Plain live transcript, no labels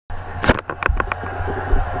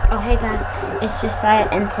Oh hey guys, it's Josiah,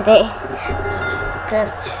 and today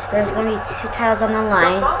there's gonna be 2 titles on the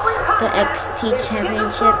line: the XT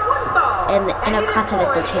Championship and the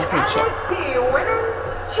Intercontinental Championship.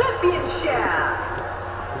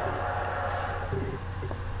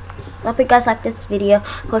 So I hope you guys like this video.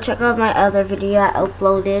 Go check out my other video I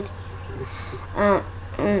uploaded.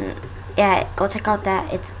 Yeah, go check out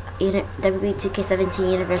that. It's Wwe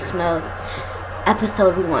 2K17 Universe Mode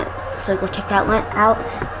Episode 1. So go check that one out.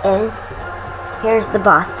 And here's the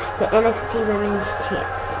boss, the NXT Women's Champ.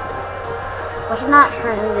 Well, she's not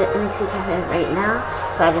currently the NXT champion right now,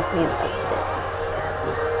 but I just made it like this.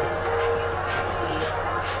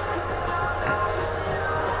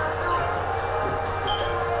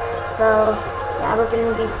 So yeah, we're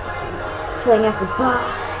gonna be playing as the boss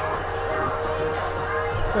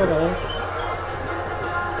today.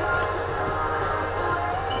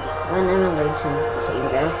 An animation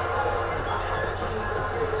changer.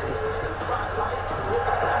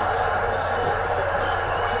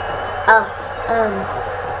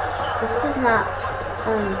 This is not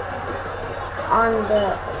on the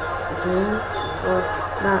game, or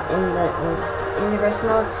not in the universe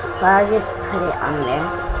mode, so I just put it on there.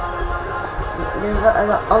 There's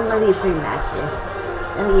only 3 matches.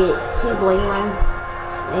 Then we get 2 boy ones,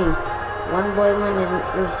 and 1 boy one, and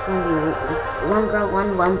there's gonna be 1 girl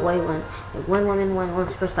one, 1 boy one, 1 woman one, 1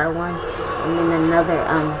 superstar one, and then another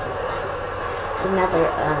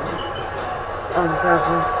girl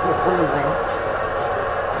woman one.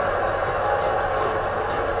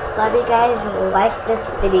 So if you guys like this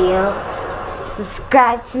video,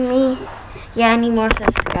 subscribe to me. Yeah, I need more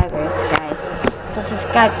subscribers, guys. So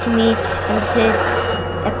subscribe to me. And this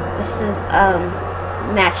is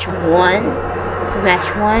match 1. This is match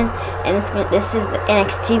 1, and this is the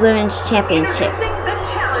NXT Women's Championship.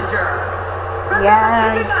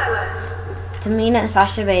 Yeah, Tamina and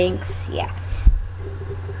Sasha Banks. Yeah.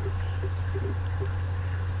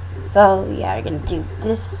 So yeah, we're gonna do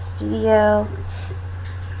this video.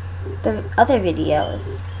 The other videos,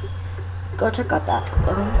 go check out that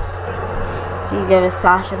one. So you go to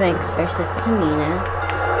Sasha Banks versus Tamina,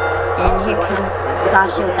 and here comes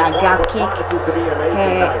Sasha with that drop kick.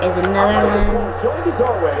 Here is another one. Joined as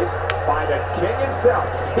always by the king himself.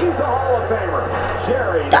 He's a Hall of Famer,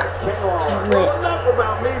 Jerry King. Enough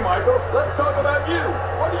about me, Michael. Let's talk about you.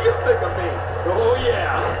 What do you think of me? Oh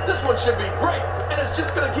yeah, this one should be great, and it's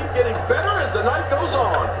just gonna keep getting better as the night goes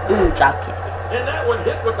on. Ooh, drop kick. And that one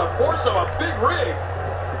hit with the force of a big rig.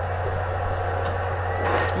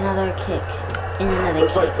 Another kick. And another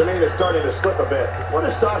Looks kick. like Tamina's starting to slip a bit. What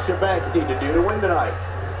does Sasha Banks need to do to win tonight?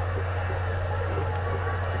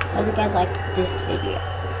 If you guys like this video,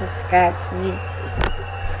 subscribe to me.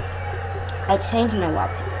 I changed my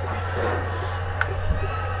wallpaper.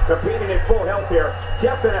 Competing in full health here,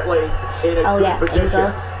 definitely in a good position. And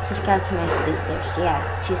go subscribe to my sister. She has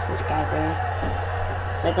 2 subscribers,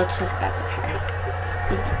 so go subscribe to her.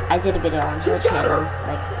 I did a video on her channel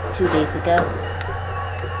like 2 days ago.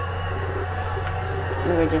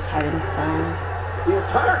 We were just having fun. The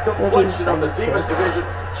entire complexion of the Divas division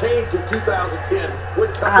changed in 2010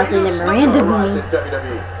 with Tamina's Miranda Boys.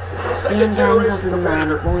 WWE. And then go to the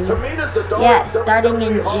Miranda Boys. Yeah, starting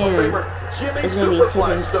in June is going to be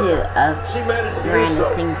season 2 of Miranda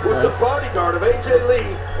Sings Voice.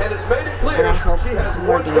 And I hope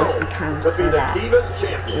more videos to come for that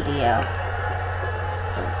video.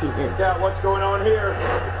 Season. Yeah, what's going on here?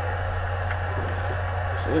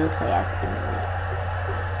 She will play as Emily.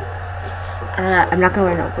 I'm not gonna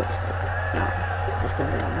wear no boots. No, I'm just gonna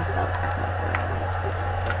wear myself.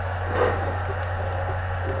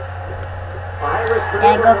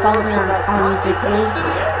 Yeah, go follow me on Musically.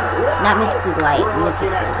 Not Musically Light, Musically,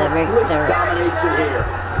 the regular.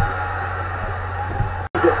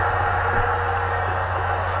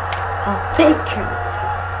 Oh, Big Trump.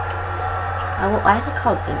 Why is it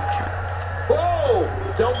called Big Trump? Whoa!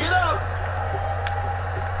 Don't get up!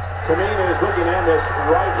 Tamina is looking at this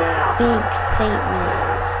right now. Big statement.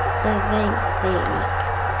 The big statement.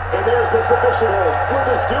 And there's the submission hold. Will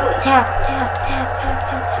this do it? Tap, tap, tap, tap,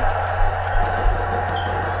 tap, tap.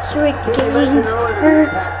 She regains her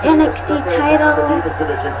NXT title. That's it.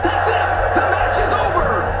 The match is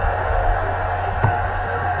over.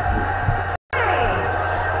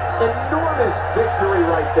 Enormous victory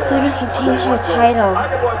right there. She retains her title.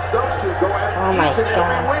 Oh my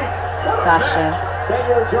god. Sasha.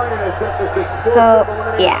 So,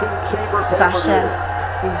 yeah, Sasha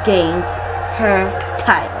regains her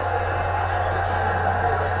title.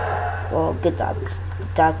 Well, good job,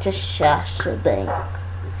 Dr. Sasha Banks.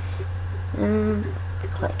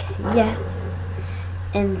 Click yes.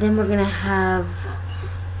 And then we're gonna have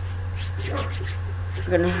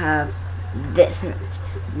we're gonna have this match.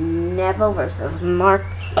 Neville versus Mark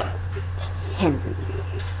Henry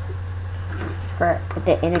for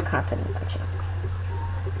the Intercontinental Championship.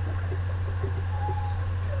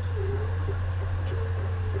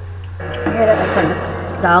 I heard that from the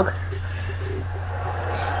dog.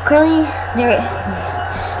 Currently,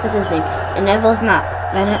 what's his name? And Neville's not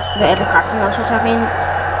the Intercontinental Champion,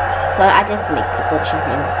 so I just make people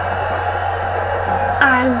champions.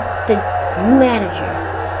 I'm the manager.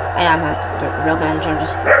 And I'm not the real manager, I'm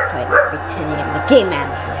just pretending I'm the game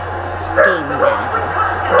manager.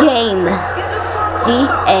 Game.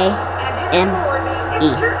 G-A-M-E.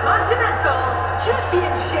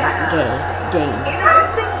 Game.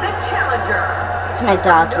 It's my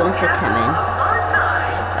dog, he wants to come in.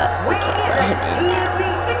 But we can't let him in now.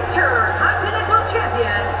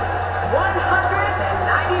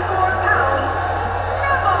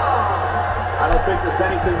 I don't think there's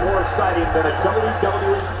anything more exciting than a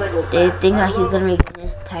WWE singles match. Do you think that he's gonna be getting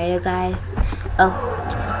his title, guys? Oh,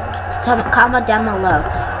 comment down below.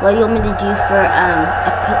 What do you want me to do for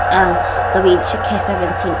Wwe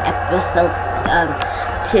 2K17 episode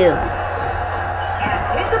 2?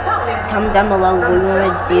 Comment down below what you want me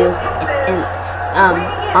to do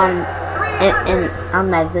on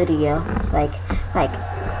that video. Like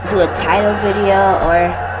do a title video, or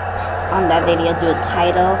on that video do a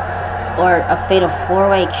title. Or a fatal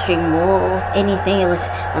 4-way extreme rules, anything,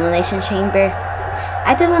 elimination chamber.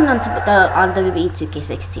 I did one on Wwe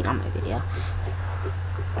 2K16 on my video.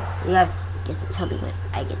 You guys get to tell me what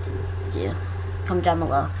I get to do. Comment down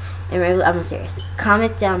below. And really, I'm serious.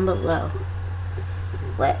 Comment down below.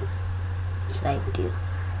 What should I do?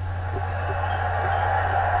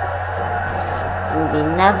 It will be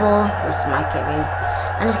Neville versus Mark Henry.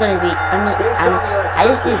 I'm just gonna be. I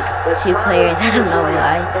just do 2 players. I don't know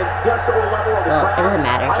why. So it doesn't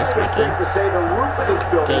matter. Just my game.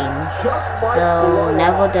 So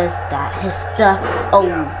Neville does that. His stuff. Oh,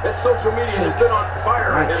 takes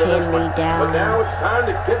Mark Henry down.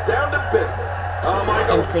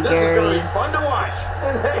 Insecurity.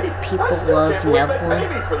 People love Neville,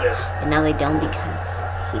 and now they don't because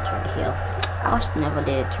he turned heel. I wish Neville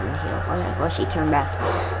did turn heel. I wish he turned back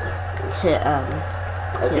to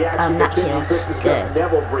not heel. Good.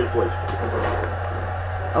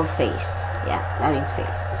 Oh, face. Yeah, that means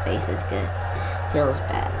face. Face is good. Heel is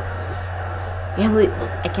bad. I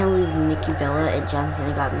can't believe Nikki Bella and John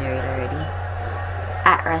Cena got married already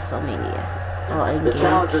at WrestleMania. Well, the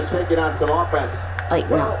challenger's taking on some offense. Wait,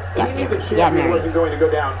 no. Yeah, married. Wasn't going to go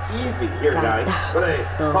down easy here, guys. But hey,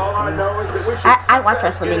 so all I know is that we should I watched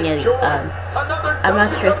WrestleMania. I'm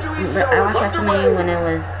not sure. I watched WrestleMania when it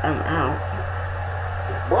was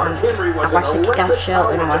I watched the kickoff show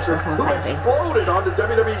and I watched the whole entire thing. Exploded on the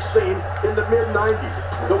WWE scene in the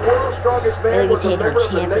mid-90s. The world's strongest man was a member of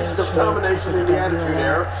the Nation of Domination in the Attitude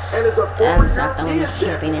Era, and is a former European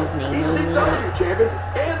champion, ECW champion,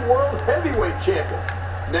 and World Heavyweight champion.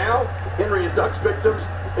 Now, Henry inducts victims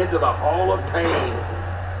into the Hall of Pain.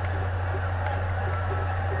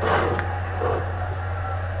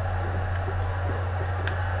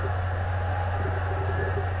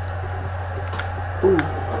 Ooh.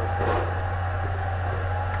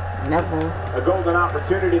 Neville. A golden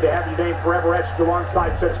opportunity to have your name forever etched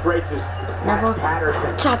alongside such greats as Neville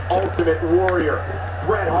Patterson, Ultimate Warrior,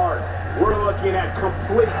 Bret Hart. We're looking at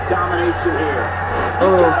complete domination here.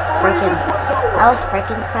 Oh, that was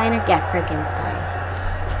Frankensteiner? Yeah, Frankenstein.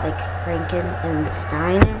 Like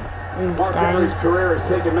Frankensteiner? Mark Henry's career has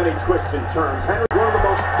taken many twists and turns. Henry's one of the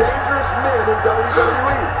most dangerous men in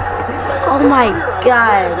WWE. Oh my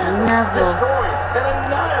God, Neville. Destroying and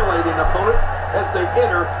annihilating opponents as they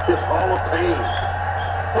enter this Hall of Pain.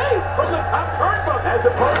 Hey, from the top turnbuckle as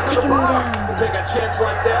opposed to the bottom. Take a chance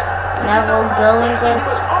like that. Neville going with.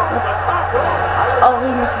 Oh, he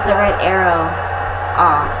misses the right arrow.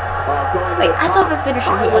 Aw. Wait, I saw the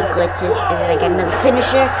finisher hit with glitches, and then I get another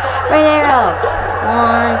finisher. Right arrow.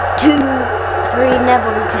 1, 2, 3.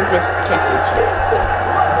 Neville returns his championship.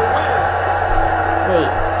 Wait.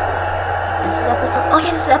 This is episode. Oh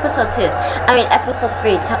yeah, this is episode 2. I mean episode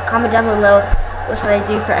 3. Comment down below what should I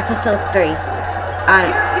do for episode 3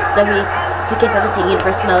 on Wwe 2K17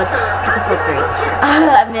 Universe Mode, episode 3.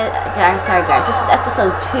 I mean, guys, sorry guys. This is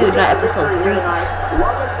episode 2, not episode 3.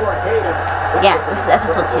 Yeah, this is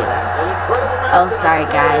episode 2. Oh, sorry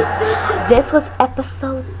guys. This was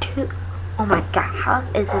episode 2. Oh my god, how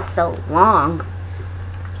is this so long?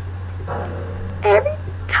 Every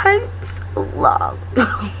time it's so long.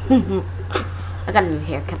 I got a new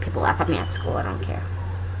haircut. People laugh at me at school. I don't care.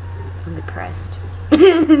 I'm depressed.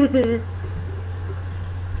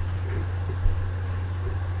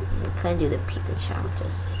 Couldn't do the pizza challenge,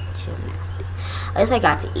 just too nasty. At least I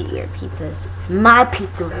got to eat weird pizzas. My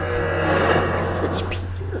pizza was switch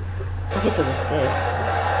pizza. My pizza was good.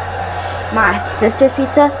 My sister's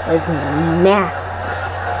pizza was nasty.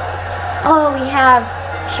 Oh, we have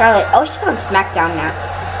Charlotte. Oh, she's on SmackDown now.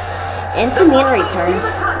 And Tamina returned.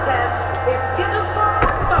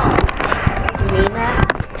 Tamina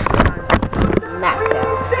on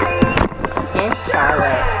SmackDown. And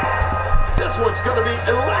Charlotte. This one's gonna be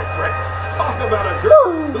electric. Talk about a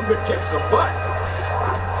girl who could kick some butt.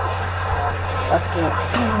 Let's get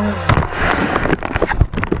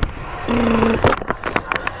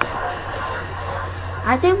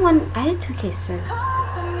I did 2K17.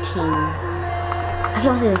 I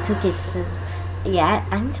can't say 2K7. Yeah,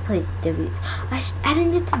 I need to play I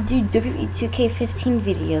didn't get to do Wwe 2K15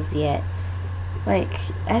 videos yet. Like,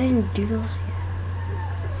 I didn't do those yet.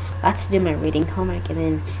 I have to do my reading homework and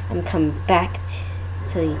then I'm coming back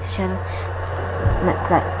to the YouTube channel. Not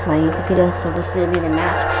back to my YouTube video, so this is gonna be the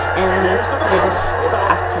match. And then I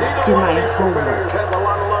have to do my homework.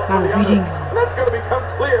 My reading. That's gonna become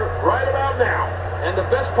clear right about now. And the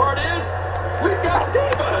best part is, we've got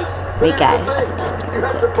divas. We got it. You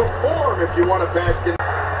have to perform if you want to bask in.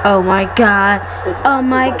 Oh my god. Oh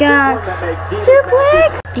my god.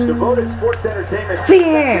 Suplex. Devoted sports entertainment.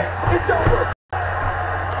 Spear. It's over.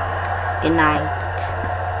 Good night.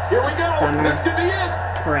 Here we go. Summer. This could be it.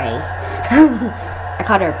 Prey. I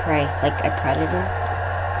called her a prey, like a predator.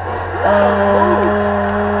 Oh.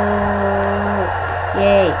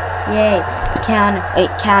 Yay. Yay. Count it. Wait,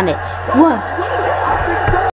 count it. 1,